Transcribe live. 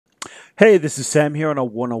Hey, this is Sam here, and I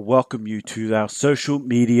want to welcome you to our social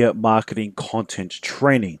media marketing content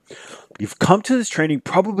training. You've come to this training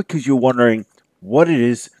probably because you're wondering what it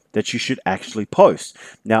is that you should actually post.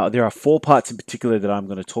 Now, there are four parts in particular that I'm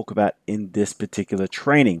going to talk about in this particular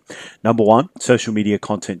training. Number one, social media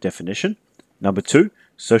content definition. Number two,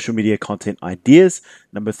 social media content ideas.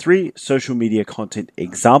 Number three, social media content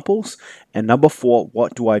examples. And number four,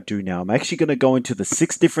 what do I do now? I'm actually going to go into the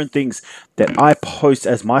 6 different things that I post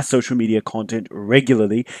as my social media content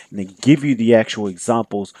regularly and then give you the actual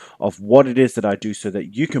examples of what it is that I do so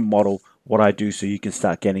that you can model what I do so you can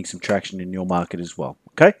start getting some traction in your market as well.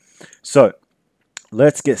 Okay, so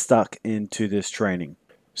let's get stuck into this training.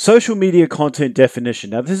 Social media content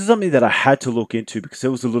definition. Now, this is something that I had to look into because it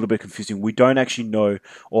was a little bit confusing. We don't actually know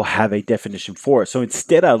or have a definition for it. So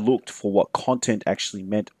instead, I looked for what content actually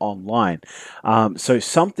meant online.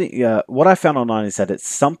 What I found online is that it's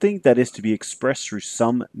something that is to be expressed through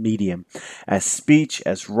some medium, as speech,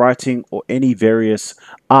 as writing, or any various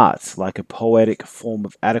arts, like a poetic form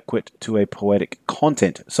of adequate to a poetic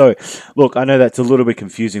content. So, look, I know that's a little bit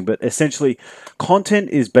confusing, but essentially,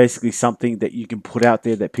 content is basically something that you can put out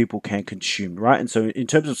there that people can consume, right? And so, in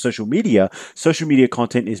terms of social media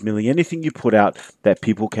content is merely anything you put out that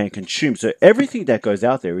people can consume. So, everything that goes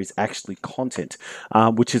out there is actually content,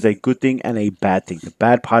 which is a good thing and a bad thing. The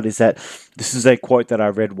bad part is that this is a quote that I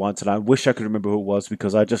read once, and I wish I could remember who it was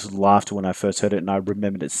because I just laughed when I first heard it, and I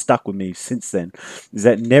remembered it stuck with me since then. Is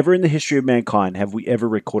that never in the history of mankind have we ever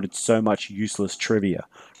recorded so much useless trivia,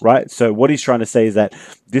 right? So, what he's trying to say is that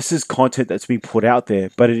this is content that's being put out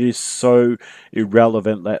there, but it is so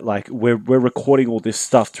irrelevant that like we're recording all this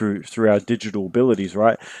stuff through our digital abilities,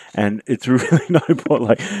 right? And it's really no point.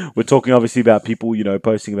 Like we're talking obviously about people,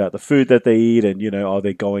 posting about the food that they eat, and are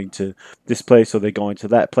they going to this place or they're going to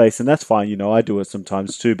that place, and that's fine. I do it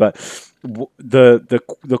sometimes too, but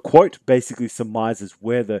the quote basically surmises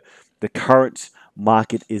where the current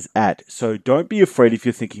market is at. So don't be afraid if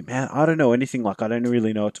you're thinking, man, I don't know anything. Like I don't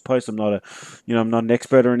really know what to post. I'm not an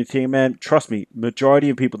expert or anything, man. Trust me,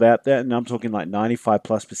 majority of people out there, and I'm talking like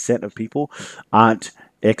 95+% of people, aren't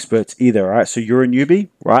experts either. Right. So you're a newbie,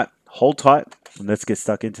 right? Hold tight. And let's get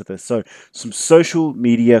stuck into this. So, some social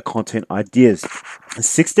media content ideas.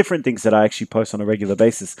 6 different things that I actually post on a regular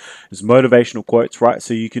basis is motivational quotes, right?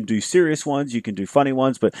 So you can do serious ones, you can do funny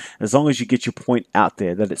ones, but as long as you get your point out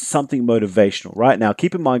there that it's something motivational, right? Now,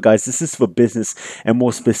 keep in mind, guys, this is for business and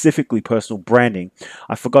more specifically personal branding.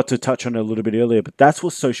 I forgot to touch on it a little bit earlier, but that's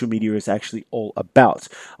what social media is actually all about.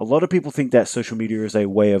 A lot of people think that social media is a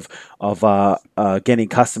way of getting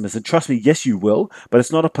customers, and trust me, yes, you will, but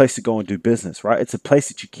it's not a place to go and do business, right? It's a place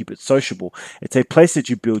that you keep it sociable. It's a place that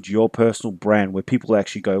you build your personal brand where people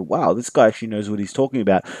actually go, wow, this guy actually knows what he's talking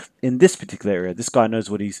about in this particular area. This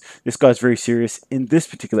guy's very serious in this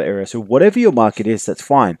particular area. So whatever your market is, that's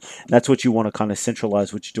fine. That's what you want to kind of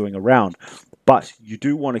centralize what you're doing around. But you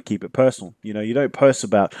do want to keep it personal. You don't post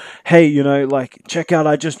about, hey, like, check out,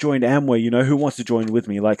 I just joined Amway, who wants to join with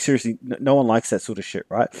me? Like, seriously, no one likes that sort of shit,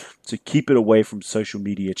 right? So keep it away from social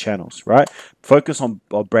media channels, right? Focus on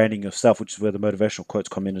branding yourself, which is where the motivational quotes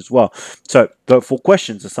come in as well. So, the 4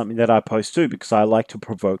 questions are something that I post too because I like to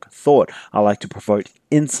provoke thought. I like to provoke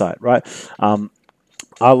insight, right?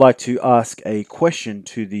 I like to ask a question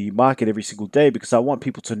to the market every single day because I want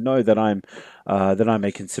people to know that I'm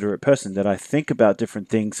a considerate person, that I think about different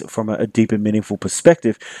things from a deep and meaningful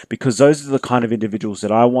perspective, because those are the kind of individuals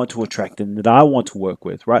that I want to attract and that I want to work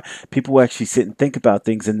with, right? People who actually sit and think about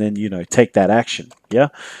things and then, take that action. Yeah.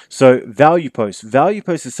 So value posts. Value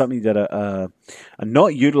posts is something that are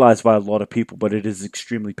not utilized by a lot of people, but it is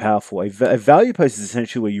extremely powerful. A value post is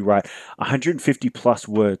essentially where you write 150 plus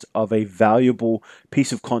words of a valuable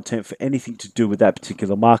piece of content for anything to do with that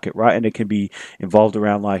particular market, right? And it can be involved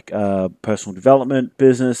around like personal development,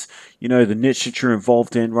 business, the niche that you're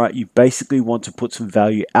involved in, right? You basically want to put some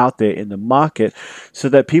value out there in the market so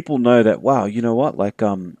that people know that, wow, you know what, like,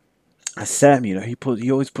 Sam,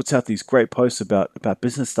 he always puts out these great posts about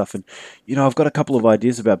business stuff, and I've got a couple of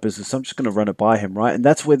ideas about business. So I'm just going to run it by him, right? And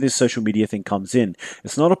that's where this social media thing comes in.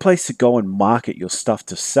 It's not a place to go and market your stuff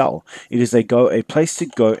to sell. It is a place to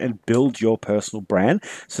go and build your personal brand,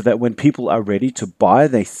 so that when people are ready to buy,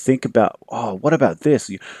 they think about, oh, what about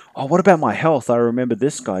this? Oh, what about my health? I remember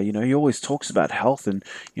this guy. He always talks about health, and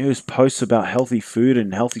his posts about healthy food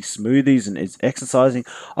and healthy smoothies and is exercising.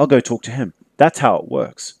 I'll go talk to him. That's how it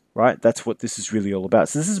works. right? That's what this is really all about.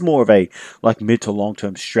 So this is more of a like mid to long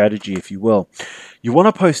term strategy, if you will. You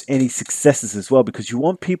want to post any successes as well because you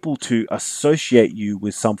want people to associate you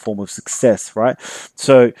with some form of success, right?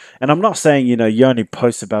 So, and I'm not saying, you only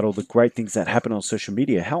post about all the great things that happen on social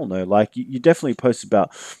media. Hell no. Like you definitely post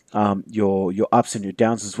about your ups and your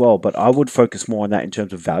downs as well. But I would focus more on that in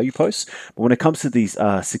terms of value posts. But when it comes to these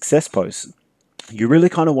success posts, you really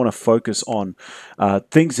kind of want to focus on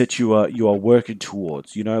things that you are working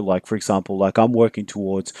towards. Like for example, like I'm working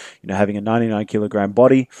towards having a 99 kilogram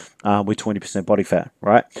body with 20% body fat,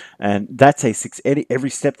 right? And that's every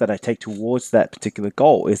step that I take towards that particular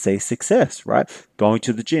goal is a success, right? Going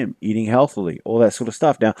to the gym, eating healthily, all that sort of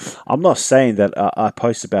stuff. Now, I'm not saying that I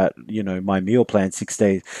post about my meal plan 6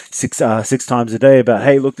 days, six times a day about,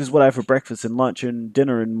 hey, look, this is what I have for breakfast and lunch and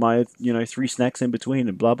dinner and my 3 snacks in between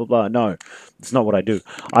and blah blah blah. No, it's not what I do.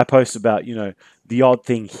 I post about, the odd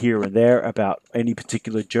thing here and there about any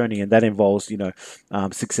particular journey, and that involves,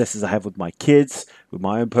 successes I have with my kids, with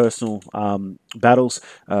my own personal battles,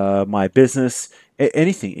 my business,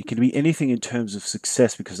 anything. It can be anything in terms of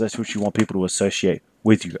success because that's what you want people to associate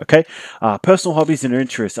with you. Okay, personal hobbies and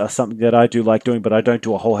interests are something that I do like doing, but I don't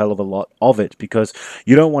do a whole hell of a lot of it because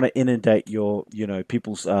you don't want to inundate your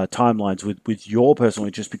people's timelines with your personal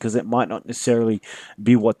interest because it might not necessarily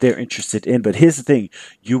be what they're interested in. But here's the thing: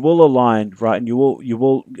 you will align, right, and you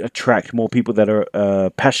will attract more people that are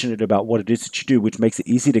passionate about what it is that you do, which makes it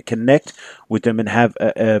easy to connect with them and have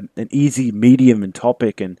an easy medium and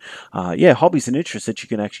topic and hobbies and interests that you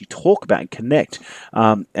can actually talk about and connect.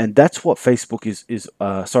 And that's what Facebook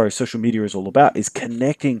social media is all about, is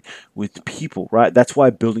connecting with people, right? That's why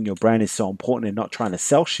building your brand is so important and not trying to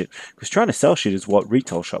sell shit, because trying to sell shit is what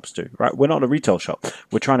retail shops do, right? We're not a retail shop.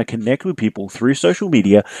 We're trying to connect with people through social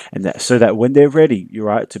media, and that so that when they're ready, you're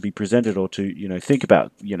right, to be presented or to think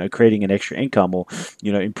about creating an extra income or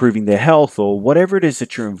improving their health or whatever it is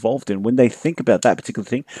that you're involved in, when they think about that particular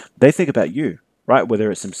thing, they think about you, right? Whether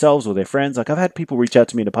it's themselves or their friends. Like I've had people reach out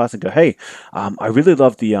to me in the past and go, "Hey, I really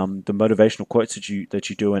love the motivational quotes that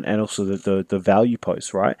you do, and also the value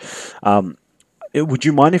posts, right? Would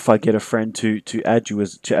you mind if I get a friend to add you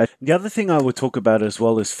as to add?" The other thing I would talk about as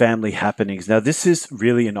well is family happenings. Now, this is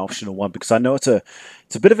really an optional one because I know it's a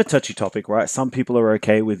bit of a touchy topic, right? Some people are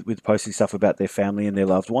okay with posting stuff about their family and their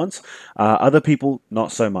loved ones. Other people,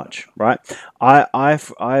 not so much, right?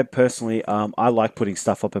 I personally I like putting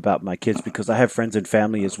stuff up about my kids because I have friends and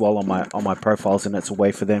family as well on my profiles, and it's a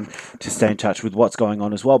way for them to stay in touch with what's going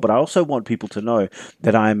on as well. But I also want people to know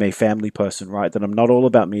that I am a family person, right? That I'm not all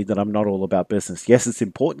about me, that I'm not all about business. Yes, it's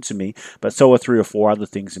important to me, but so are 3 or 4 other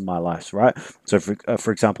things in my life, right? So,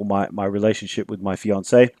 for example, my relationship with my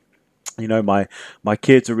fiance. My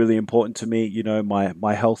kids are really important to me.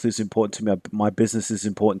 My health is important to me. My business is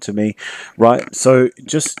important to me, right? So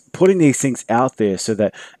just putting these things out there so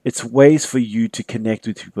that it's ways for you to connect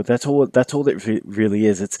with people. That's all that really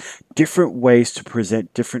is. It's different ways to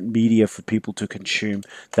present different media for people to consume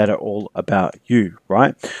that are all about you,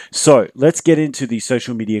 right? So let's get into the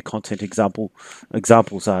social media content examples.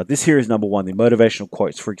 This here is number one, the motivational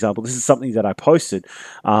quotes. For example, this is something that I posted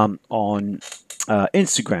on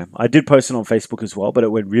Instagram. I did post it on Facebook as well, but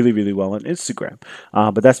it went really, really well on Instagram.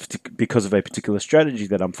 But that's because of a particular strategy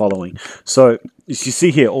that I'm following. So as you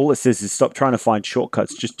see here, all it says is stop trying to find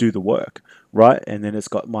shortcuts, just do the work, right? And then it's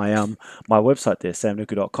got my my website there,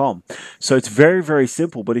 samnuku.com. So it's very, very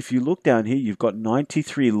simple. But if you look down here, you've got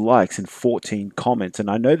 93 likes and 14 comments. And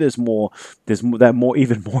I know even more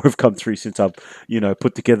have come through since I've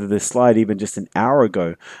put together this slide even just an hour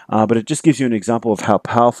ago. But it just gives you an example of how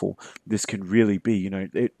powerful this can really be.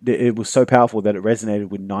 It was so powerful that it resonated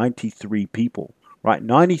with 93 people, right?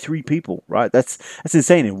 93 people, right? That's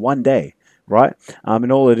insane in one day, right?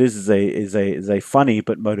 And all it is a funny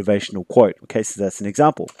but motivational quote. Okay, so that's an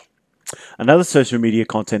example. Another social media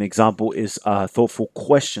content example is thoughtful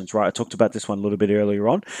questions, right? I talked about this one a little bit earlier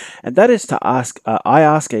on, and that is to ask. I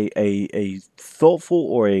ask a thoughtful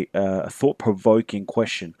or a thought-provoking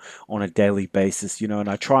question on a daily basis, and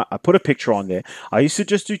I put a picture on there. I used to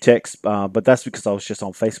just do text, but that's because I was just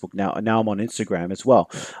on Facebook now. Now I'm on Instagram as well,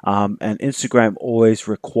 and Instagram always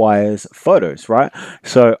requires photos, right?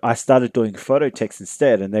 So I started doing photo text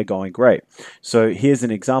instead, and they're going great. So here's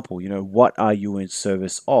an example. What are you in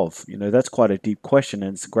service of? That's quite a deep question,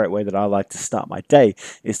 and it's a great way that I like to start my day,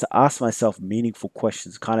 is to ask myself meaningful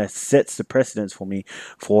questions. Kind of sets the precedence for me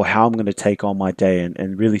for how I'm going to take on my day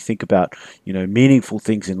and really think about, meaningful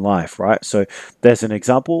things in life, right? So there's an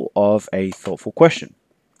example of a thoughtful question.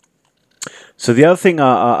 So the other thing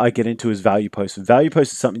I get into is value posts. And value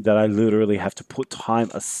posts is something that I literally have to put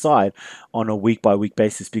time aside on a week by week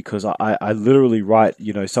basis because I literally write,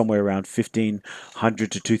 somewhere around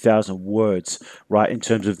 1,500 to 2,000 words, right, in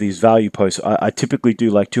terms of these value posts. I typically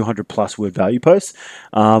do like 200 plus word value posts.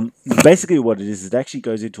 Basically what it is, it actually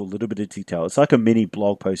goes into a little bit of detail. It's like a mini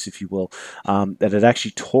blog post, if you will, that it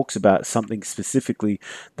actually talks about something specifically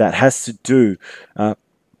that has to do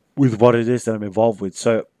with what it is that I'm involved with.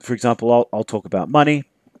 So, for example, I'll talk about money,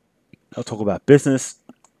 I'll talk about business,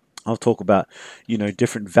 I'll talk about,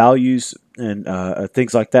 different values and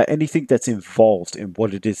things like that. Anything that's involved in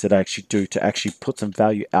what it is that I actually do to actually put some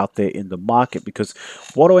value out there in the market. Because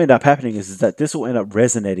what will end up happening is that this will end up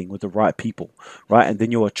resonating with the right people, right? And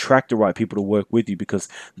then you'll attract the right people to work with you because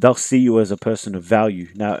they'll see you as a person of value.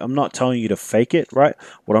 Now, I'm not telling you to fake it, right?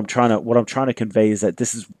 What I'm trying to convey is that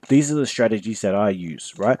these are the strategies that I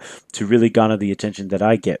use, right, to really garner the attention that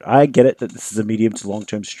I get. I get it that this is a medium to long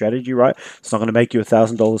term strategy, right? It's not going to make you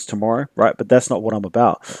 $1,000 tomorrow, right? But that's not what I'm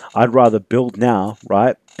about. I'd rather build now,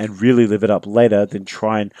 right, and really live it up later than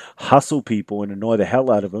try and hustle people and annoy the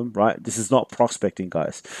hell out of them, right? This is not prospecting,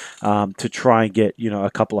 guys, to try and get,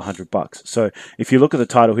 a couple of $100. So if you look at the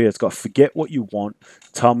title here, it's got forget what you want,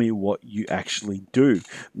 tell me what you actually do.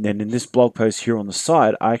 And then in this blog post here on the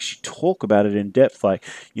side, I actually talk about it in depth, like,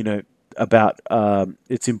 about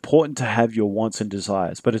it's important to have your wants and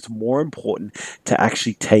desires, but it's more important to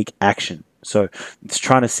actually take action. So it's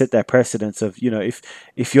trying to set that precedence of,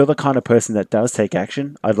 if you're the kind of person that does take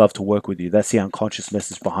action, I'd love to work with you. That's the unconscious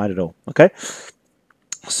message behind it all. Okay.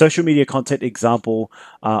 Social media content example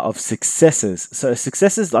of successes. So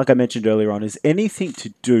successes, like I mentioned earlier on, is anything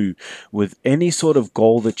to do with any sort of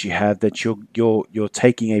goal that you have that you're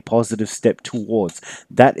taking a positive step towards.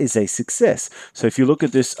 That is a success. So if you look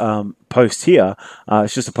at this post here,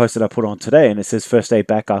 it's just a post that I put on today, and it says first day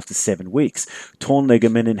back after 7 weeks. Torn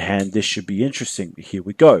ligament in hand. This should be interesting. Here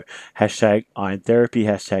we go. Hashtag iron therapy.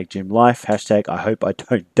 Hashtag gym life. Hashtag I hope I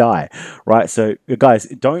don't die. Right. So guys,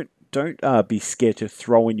 don't be scared to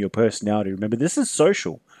throw in your personality. Remember, this is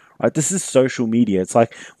social, right? This is social media. It's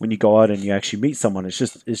like when you go out and you actually meet someone. It's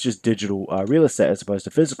just digital real estate as opposed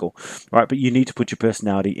to physical, right? But you need to put your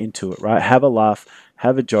personality into it, right? Have a laugh,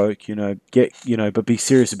 have a joke, but be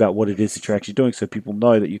serious about what it is that you're actually doing, so people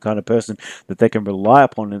know that you're kind of person that they can rely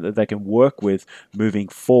upon and that they can work with moving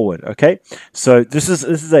forward. Okay, so this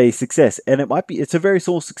is a success, and it's a very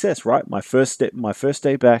small success, right? My first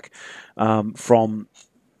day back from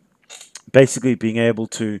basically being able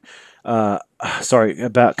to,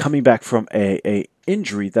 about coming back from a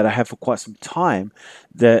injury that I had for quite some time.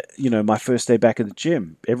 That my first day back at the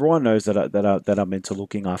gym. Everyone knows that I'm into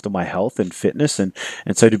looking after my health and fitness, and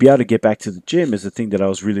so to be able to get back to the gym is a thing that I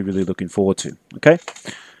was really really looking forward to. Okay.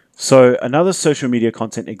 So another social media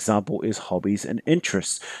content example is hobbies and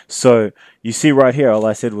interests. So you see right here, all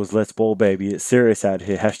I said was let's ball baby. It's serious out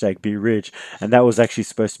here. Hashtag be rich. And that was actually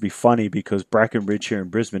supposed to be funny because Brackenridge here in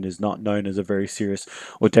Brisbane is not known as a very serious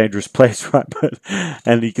or dangerous place, right?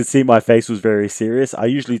 And you can see my face was very serious. I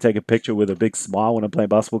usually take a picture with a big smile when I'm playing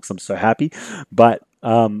basketball because I'm so happy. But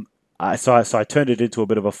so I turned it into a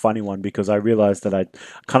bit of a funny one because I realized that I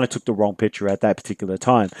kind of took the wrong picture at that particular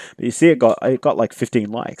time. But you see, it got like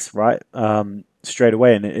 15 likes, right? Straight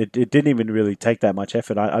away, and it didn't even really take that much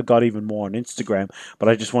effort. I got even more on Instagram, but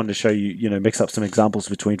I just wanted to show you, mix up some examples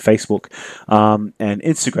between Facebook and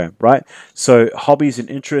Instagram, right? So hobbies and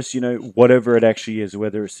interests, whatever it actually is,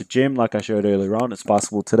 whether it's the gym, like I showed earlier on, it's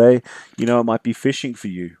basketball today, it might be fishing for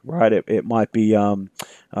you, right? It might be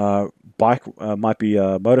bike, might be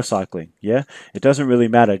motorcycling. Yeah, it doesn't really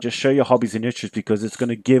matter. Just show your hobbies and interests because it's going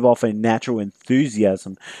to give off a natural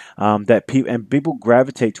enthusiasm that people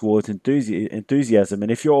gravitate towards enthusiasm.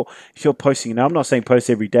 And if you're posting, now I'm not saying post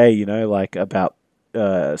every day, like about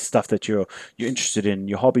stuff that you're interested in,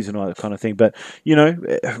 your hobbies and all that kind of thing, but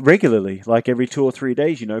regularly, like every 2 or 3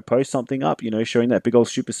 days, post something up, showing that big old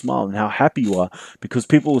stupid smile and how happy you are, because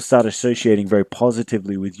people will start associating very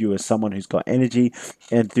positively with you as someone who's got energy,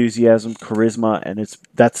 enthusiasm, charisma, and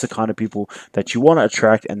that's the kind of people that you want to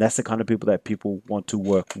attract, and that's the kind of people that people want to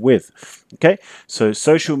work with. Okay, so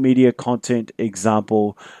social media content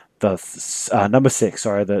example, the number 6,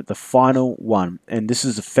 the final one, and this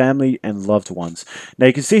is the family and loved ones. Now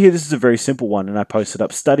you can see here, this is a very simple one, and I posted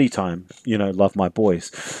up study time. Love my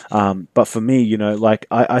boys, but for me, like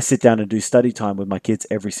I sit down and do study time with my kids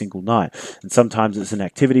every single night, and sometimes it's an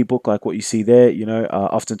activity book like what you see there.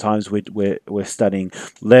 Oftentimes we're studying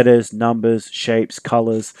letters, numbers, shapes,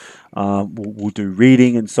 colors. We'll do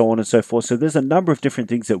reading and so on and so forth. So there's a number of different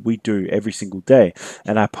things that we do every single day,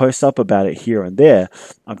 and I post up about it here and there.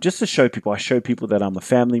 I'm just just to show people, I show people that I'm a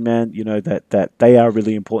family man, you know, that they are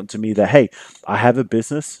really important to me, that, hey, I have a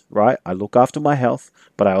business, right? I look after my health,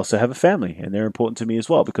 but I also have a family, and they're important to me as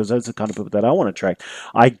well, because those are the kind of people that I want to attract.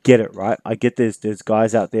 I get it, right? I get there's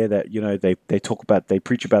guys out there that, you know, they talk about, they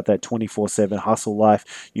preach about that 24/7 hustle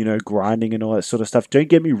life, you know, grinding and all that sort of stuff. Don't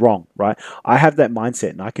get me wrong, right? I have that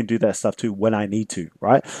mindset, and I can do that stuff too when I need to,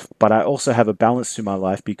 right? But I also have a balance to my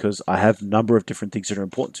life, because I have a number of different things that are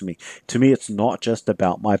important to me. To me, it's not just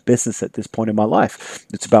about my business at this point in my life.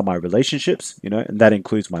 It's about my relationships, you know, and that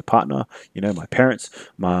includes my partner, you know, my parents,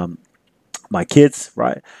 my kids,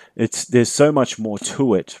 right? There's so much more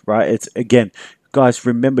to it, right? It's, again, guys,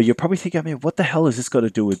 remember, you're probably thinking, I mean, what the hell has this got to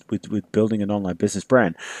do with building an online business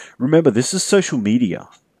brand? Remember, this is social media,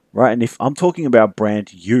 right? And if I'm talking about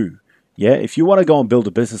brand you, yeah, if you want to go and build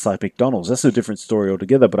a business like McDonald's, that's a different story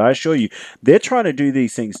altogether. But I assure you, they're trying to do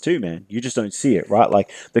these things too, man. You just don't see it, right?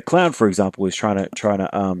 Like the clown, for example, is trying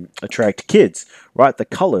to attract kids, right? The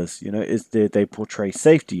colors, you know, they portray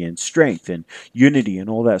safety and strength and unity and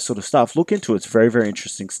all that sort of stuff. Look into it; it's very, very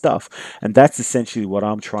interesting stuff. And that's essentially what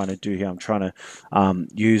I'm trying to do here. I'm trying to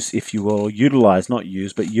use, if you will, utilize, not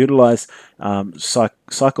use, but utilize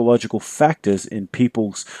psychological factors in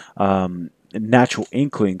people's natural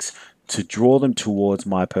inklings to draw them towards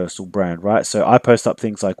my personal brand, right? So I post up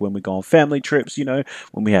things like when we go on family trips, you know,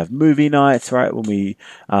 when we have movie nights, right? When we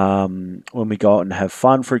go out and have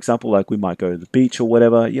fun, for example, like we might go to the beach or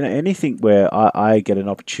whatever, you know, anything where I get an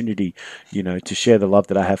opportunity, you know, to share the love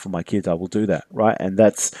that I have for my kids, I will do that, right? And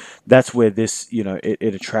that's where this, you know,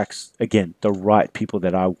 it attracts, again, the right people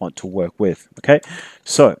that I want to work with. Okay,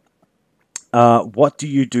 so what do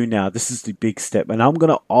you do now? This is the big step, and I'm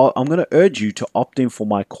gonna urge you to opt in for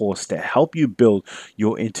my course to help you build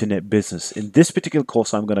your internet business. In this particular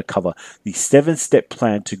course, I'm going to cover the 7-step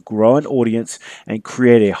plan to grow an audience and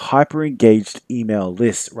create a hyper engaged email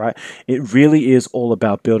list. Right? It really is all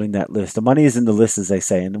about building that list. The money is in the list, as they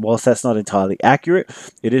say, and whilst that's not entirely accurate,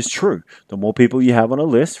 it is true. The more people you have on a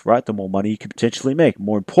list, right, the more money you can potentially make.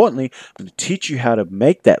 More importantly, I'm going to teach you how to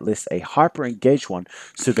make that list a hyper engaged one,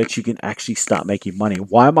 so that you can actually start making money.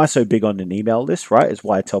 Why am I so big on an email list, right? Is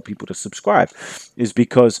why I tell people to subscribe, is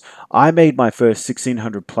because I made my first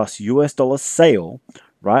 $1,600+ US sale,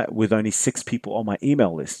 right, with only 6 people on my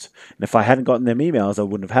email list. And if I hadn't gotten them emails, that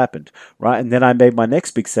wouldn't have happened, right? And then I made my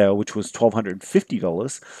next big sale, which was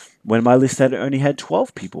 $1,250, when my list had only had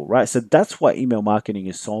 12 people, right? So that's why email marketing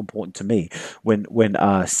is so important to me. When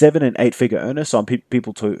 7 and 8 figure earners, so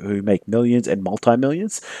people who make millions and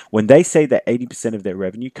multi-millions, when they say that 80% of their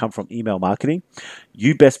revenue come from email marketing,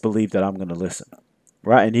 you best believe that I'm going to listen.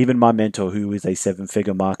 Right, and even my mentor, who is a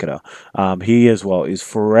 7-figure marketer, he as well is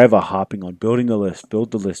forever harping on building the list, build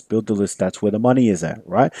the list, build the list. That's where the money is at,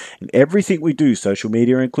 right? And everything we do, social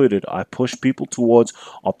media included, I push people towards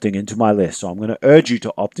opting into my list. So I'm going to urge you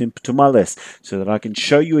to opt into my list so that I can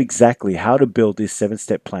show you exactly how to build this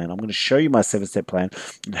 7-step plan. I'm going to show you my 7-step plan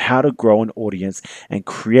and how to grow an audience and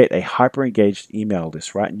create a hyper engaged email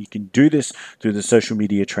list, right? And you can do this through the social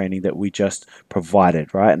media training that we just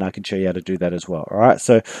provided, right? And I can show you how to do that as well, all right?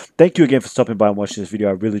 So thank you again for stopping by and watching this video.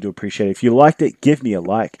 I really do appreciate it. If you liked it, give me a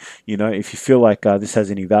like. You know, if you feel like this has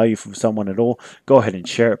any value from someone at all, go ahead and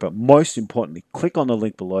share it. But most importantly, click on the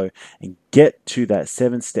link below and get to that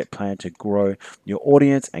 7-step plan to grow your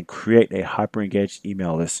audience and create a hyper engaged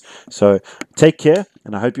email list. So take care,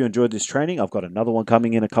 and I hope you enjoyed this training. I've got another one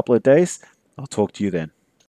coming in a couple of days. I'll talk to you then.